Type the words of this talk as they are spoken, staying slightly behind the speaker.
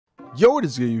Yo, what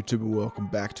is good, YouTube, and welcome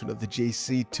back to another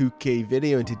JC2K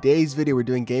video. In today's video, we're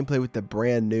doing gameplay with the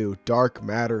brand new Dark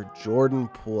Matter Jordan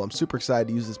Poole. I'm super excited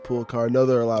to use this Poole card. I know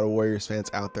there are a lot of Warriors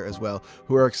fans out there as well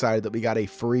who are excited that we got a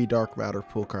free Dark Matter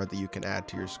Poole card that you can add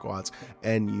to your squads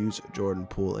and use Jordan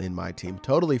Poole in my team.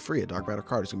 Totally free. A Dark Matter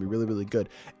card is going to be really, really good.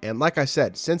 And like I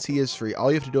said, since he is free,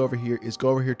 all you have to do over here is go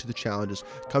over here to the challenges,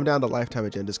 come down to lifetime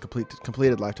agendas,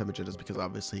 completed lifetime agendas, because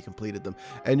obviously he completed them,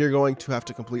 and you're going to have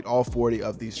to complete all 40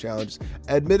 of these challenges.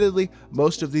 Admittedly,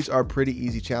 most of these are pretty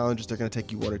easy challenges. They're going to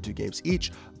take you 1 or 2 games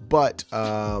each, but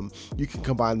you can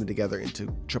combine them together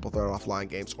into triple threat offline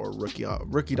games or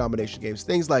rookie domination games,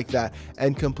 things like that,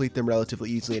 and complete them relatively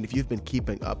easily. And if you've been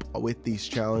keeping up with these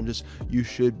challenges, you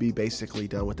should be basically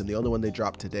done with them. The only one they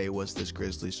dropped today was this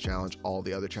Grizzlies challenge. All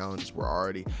the other challenges were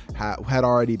had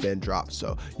already been dropped.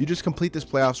 So you just complete this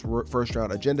playoffs first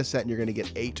round agenda set, and you're going to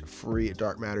get 8 free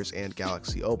Dark Matters and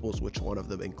Galaxy Opals, which one of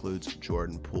them includes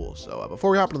Jordan Poole. So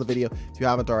before we hop into the video, if you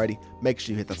haven't already, make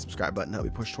sure you hit that subscribe button. Help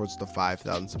me push towards the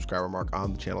 5,000 subscriber mark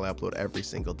on the channel. I upload every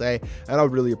single day, and I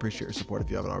would really appreciate your support if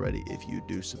you haven't already, if you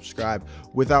do subscribe.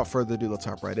 Without further ado, let's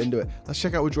hop right into it. Let's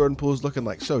check out what Jordan Poole is looking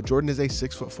like. So Jordan is a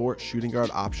 6'4" shooting guard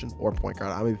option or point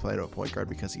guard. I'm gonna be playing him a point guard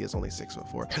because he is only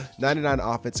 6'4". 99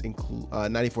 offense,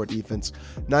 94 defense,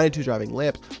 92 driving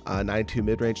lamp, 92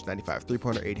 mid-range, 95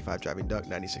 three-pointer, 85 driving dunk,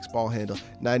 96 ball handle,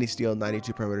 90 steal,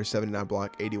 92 perimeter, 79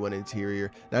 block, 81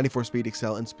 interior, 94 speed,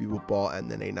 excel, and speed with ball, and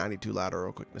then a 92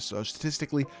 lateral quickness. So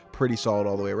statistically, pretty solid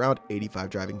all the way around. 85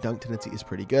 driving dunk tendency is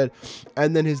pretty good,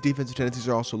 and then his defensive tendencies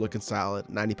are also looking solid.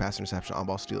 90 pass interception, on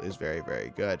ball steal is very,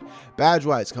 very good. Badge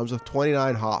wise, comes with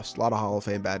 29 hops. A lot of Hall of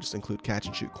Fame badges include catch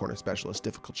and shoot, corner specialist,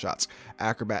 difficult shots,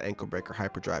 acrobat, ankle breaker,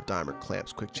 hyperdrive, dimer,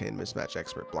 clamps, quick chain, mismatch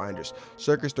expert, blinders,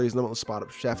 circus threes, limitless spot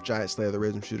up, chef, giant slayer, the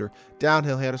rhythm shooter,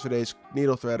 downhill handles for days,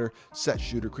 needle threader, set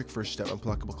shooter, quick first step,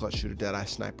 unpluckable clutch shooter, deadeye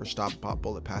sniper, stop and pop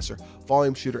bullet passer,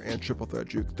 volume shooter, and triple threat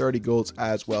juke. 30 golds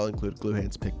as well include glue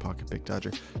hands, pickpocket, pick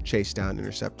dodger, chase down,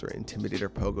 interceptor, intimidator,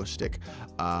 pogo stick,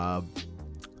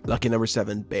 lucky number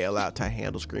 7, bailout, tie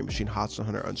handle, screen machine, hostile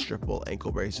hunter, unstrippable,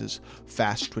 ankle braces,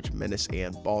 fast twitch menace,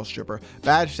 and ball stripper.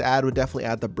 Badge to add would definitely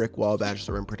add the brick wall badge,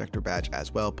 the rim protector badge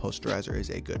as well. Posterizer is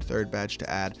a good 3rd badge to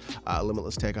add.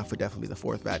 Limitless takeoff would definitely be the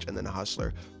 4th badge, and then a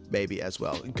hustler maybe as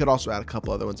well. You could also add a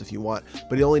couple other ones if you want,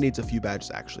 but he only needs a few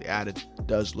badges actually added.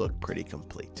 Does look pretty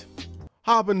complete.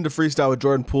 Hopping into freestyle with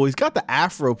Jordan Poole. He's got the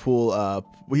Afro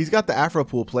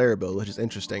Poole player build, which is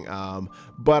interesting.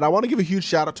 But I want to give a huge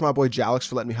shout out to my boy Jalix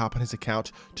for letting me hop on his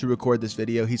account to record this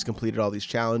video. He's completed all these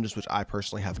challenges, which I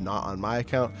personally have not on my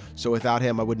account. So without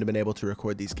him, I wouldn't have been able to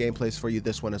record these gameplays for you.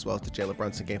 This one as well as the Jalen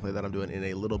Brunson gameplay that I'm doing in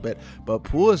a little bit. But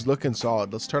Poole is looking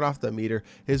solid. Let's turn off the meter.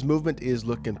 His movement is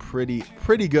looking pretty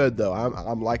good though.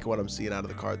 I'm liking what I'm seeing out of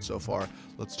the card so far.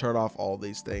 Let's turn off all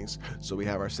these things so we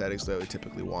have our settings that we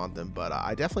typically want them. But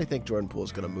I definitely think Jordan Poole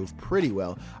is going to move pretty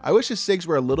well. I wish his SIGs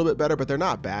were a little bit better, but they're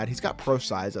not bad. He's got pro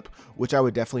size up, which I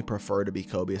would definitely prefer to be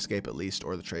Kobe Escape at least,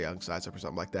 or the Trae Young size up or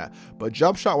something like that. But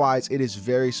jump shot wise, it is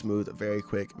very smooth, very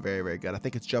quick, very, very good. I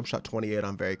think it's jump shot 28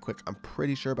 on very quick. I'm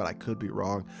pretty sure, but I could be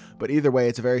wrong. But either way,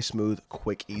 it's a very smooth,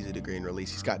 quick, easy to green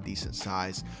release. He's got decent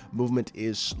size. Movement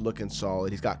is looking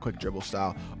solid. He's got quick dribble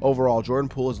style. Overall, Jordan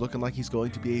Poole is looking like he's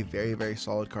going to be a very, very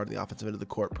solid card in the offensive end of the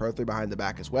court. Pro 3 behind the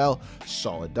back as well.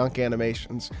 Solid dunk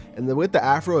animations. And then with the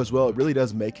Afro as well, it really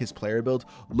does make his player build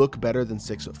look better than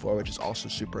 6'4", which is also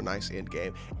super nice in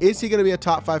game. Is he going to be a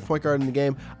top 5 point guard in the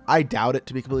game? I doubt it,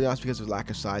 to be completely honest, because of his lack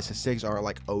of size. His SIGs are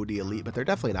like OD elite, but they're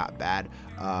definitely not bad.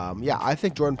 Yeah, I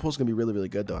think Jordan Poole's going to be really, really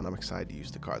good though, and I'm excited to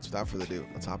use the cards. Without further ado,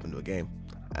 let's hop into a game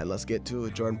and let's get to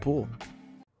it. Jordan Poole.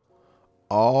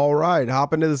 All right,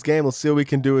 hop into this game. Let's see what we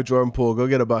can do with Jordan Poole. Go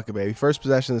get a bucket, baby. First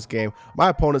possession of this game. My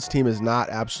opponent's team is not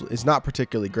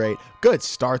particularly great. Good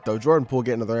start though. Jordan Poole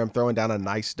getting to the rim, throwing down a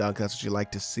nice dunk. That's what you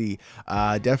like to see.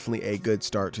 Definitely a good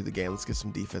start to the game. Let's get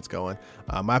some defense going.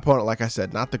 My opponent, like I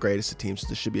said, not the greatest of teams, so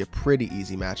this should be a pretty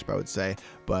easy matchup, I would say.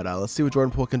 But let's see what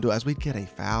Jordan Poole can do as we get a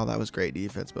foul. That was great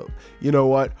defense, but you know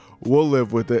what? We'll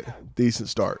live with it. Decent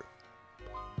start.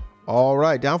 All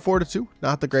right, down 4-2.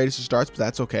 Not the greatest of starts, but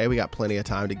that's okay. We got plenty of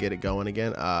time to get it going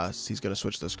again. He's going to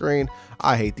switch the screen.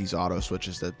 I hate these auto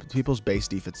switches that people's base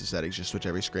defensive settings just switch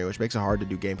every screen, which makes it hard to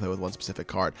do gameplay with one specific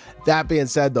card. That being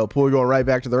said, though, Poole going right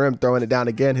back to the rim, throwing it down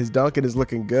again. His dunking is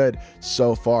looking good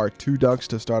so far. 2 dunks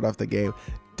to start off the game.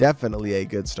 Definitely a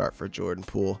good start for Jordan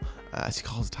Poole. As he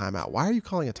calls a timeout. Why are you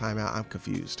calling a timeout? I'm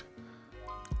confused.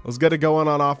 Let's get it going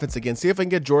on offense again. See if I can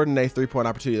get Jordan a three-point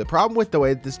opportunity. The problem with the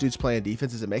way that this dude's playing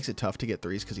defense is it makes it tough to get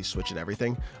threes because he's switching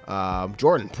everything.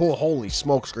 Jordan Poole, holy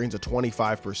smoke, screens at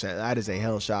 25%. That is a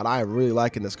hell shot. I am really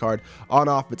liking this card on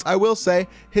offense. I will say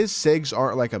his SIGs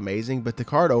aren't like amazing, but the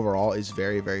card overall is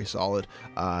very, very solid.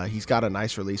 He's got a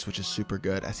nice release, which is super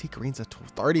good as he greens a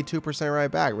 32% right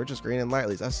back. We're just greening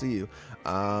lightly. I see you.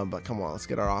 But come on, let's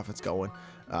get our offense going.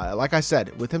 Like I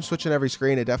said, with him switching every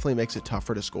screen, it definitely makes it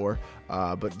tougher to score.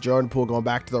 But Jordan Poole going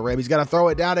back to the rim. He's going to throw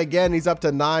it down again. He's up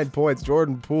to 9 points.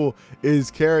 Jordan Poole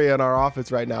is carrying our offense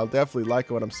right now. Definitely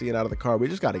liking what I'm seeing out of the card. We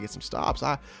just got to get some stops.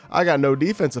 I got no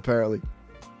defense, apparently.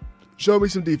 Show me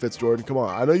some defense, Jordan. Come on.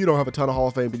 I know you don't have a ton of Hall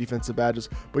of Fame defensive badges,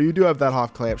 but you do have that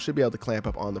Hoff clamp. Should be able to clamp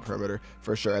up on the perimeter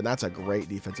for sure. And that's a great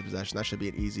defensive possession. That should be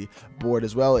an easy board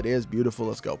as well. It is beautiful.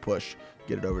 Let's go push.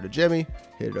 Get it over to Jimmy.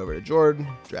 Hit it over to Jordan.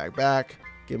 Drag back.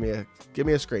 Give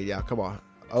me a screen. Yeah, come on.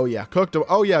 Oh, yeah. Cooked him.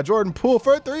 Oh, yeah. Jordan Poole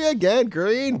for 3 again.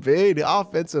 Green bean.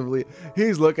 Offensively,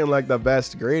 he's looking like the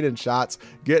best. Greening shots.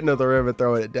 Getting to the rim and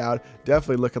throwing it down.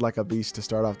 Definitely looking like a beast to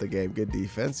start off the game. Good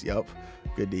defense. Yep.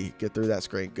 Good D. Get through that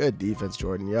screen. Good defense,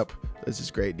 Jordan. Yep. This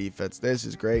is great defense. This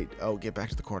is great. Oh, get back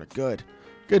to the corner. Good.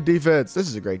 Good defense. This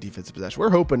is a great defensive possession. We're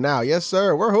hooping now. Yes,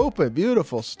 sir. We're hooping.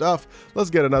 Beautiful stuff. Let's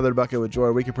get another bucket with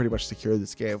Jordan. We can pretty much secure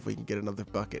this game if we can get another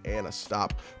bucket and a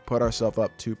stop. Put ourselves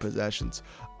up 2 possessions.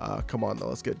 Come on, though.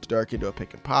 Let's get Dirk into a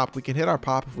pick and pop. We can hit our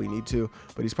pop if we need to,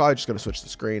 but he's probably just going to switch the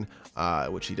screen,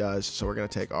 which he does. So we're going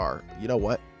to take our, you know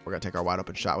what? We're going to take our wide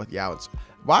open shot with Yowens.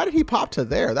 Why did he pop to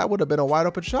there? That would have been a wide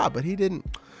open shot, but he didn't.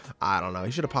 I don't know. He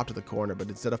should have popped to the corner, but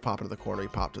instead of popping to the corner, he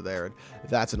popped to there. And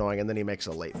that's annoying. And then he makes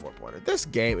a late 4-pointer. This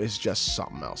game is just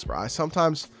something else, bro.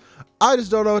 Sometimes I just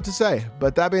don't know what to say.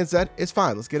 But that being said, it's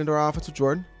fine. Let's get into our offense with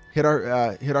Jordan. Hit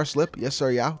our slip. Yes,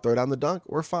 sir. Yeah. Throw down the dunk.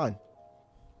 We're fine.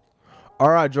 All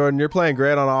right, Jordan, you're playing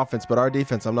great on offense, but our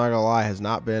defense, I'm not gonna lie, has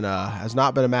not been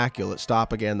immaculate.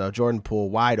 Stop again though. Jordan Poole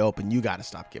wide open. You got to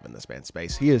stop giving this man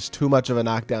space. He is too much of a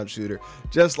knockdown shooter.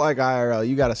 Just like IRL,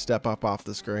 you got to step up off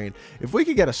the screen. If we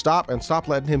could get a stop and stop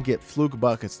letting him get fluke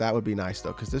buckets, that would be nice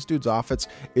though, because this dude's offense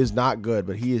is not good,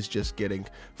 but he is just getting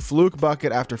fluke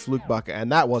bucket after fluke bucket,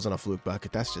 and that wasn't a fluke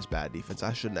bucket. That's just bad defense.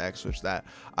 I shouldn't have X-switched that.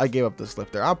 I gave up the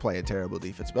slip there. I'm playing terrible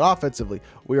defense, but offensively,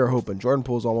 we are hooping. Jordan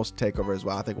Poole's almost takeover as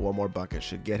well. I think one more bucket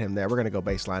should get him there. We're going to go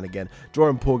baseline again.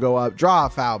 Jordan Poole go up, draw a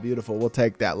foul. Beautiful. We'll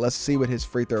take that. Let's see what his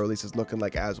free throw release is looking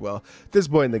like as well. At this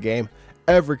point in the game,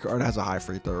 every card has a high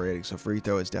free throw rating, so free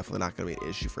throw is definitely not going to be an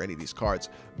issue for any of these cards.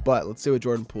 But let's see what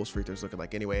Jordan Poole's free throw is looking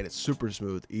like anyway, and it's super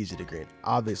smooth, easy to green.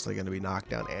 Obviously going to be knocked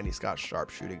down, and he's got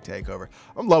sharp shooting takeover.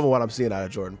 I'm loving what I'm seeing out of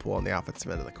Jordan Poole on the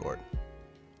offensive end of the court.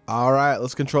 All right,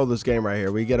 let's control this game right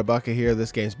here. We get a bucket here.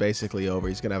 This game's basically over.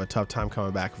 He's going to have a tough time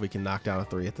coming back if we can knock down a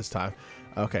 3 at this time.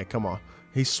 Okay, come on.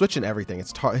 He's switching everything.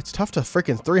 It's tough to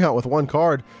freaking 3-hunt with one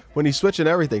card when he's switching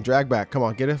everything. Drag back. Come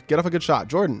on, get off a good shot.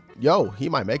 Jordan, yo, he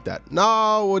might make that.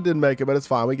 No, it didn't make it, but it's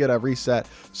fine. We get a reset.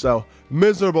 So,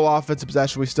 miserable offensive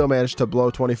possession. We still managed to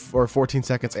blow 20 or 14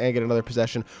 seconds and get another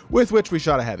possession, with which we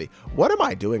shot a heavy. What am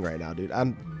I doing right now, dude?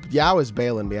 Yao is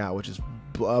bailing me out, which is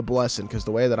a blessing because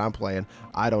the way that I'm playing,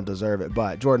 I don't deserve it.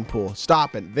 But Jordan Poole,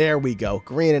 stop it. There we go.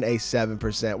 Green and a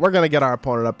 7%. We're going to get our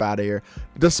opponent up out of here.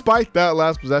 Despite that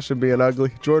last possession being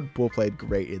ugly, Jordan Poole played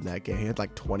great in that game. He had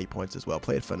like 20 points as well.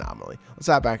 Played phenomenally. Let's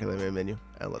hop back in the main menu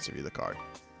and let's review the card.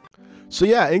 So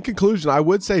yeah, in conclusion, I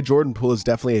would say Jordan Poole is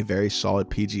definitely a very solid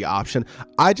PG option.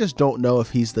 I just don't know if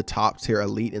he's the top tier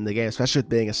elite in the game, especially with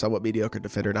being a somewhat mediocre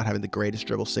defender, not having the greatest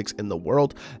dribble 6 in the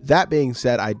world. That being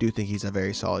said, I do think he's a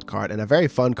very solid card and a very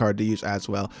fun card to use as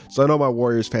well. So I know my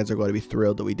Warriors fans are going to be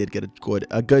thrilled that we did get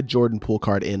a good Jordan Poole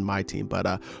card in my team.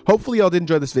 But hopefully y'all did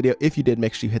enjoy this video. If you did,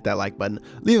 make sure you hit that like button,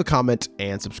 leave a comment,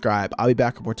 and subscribe. I'll be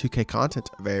back with more 2K content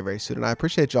very, very soon, and I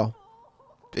appreciate y'all.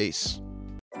 Peace.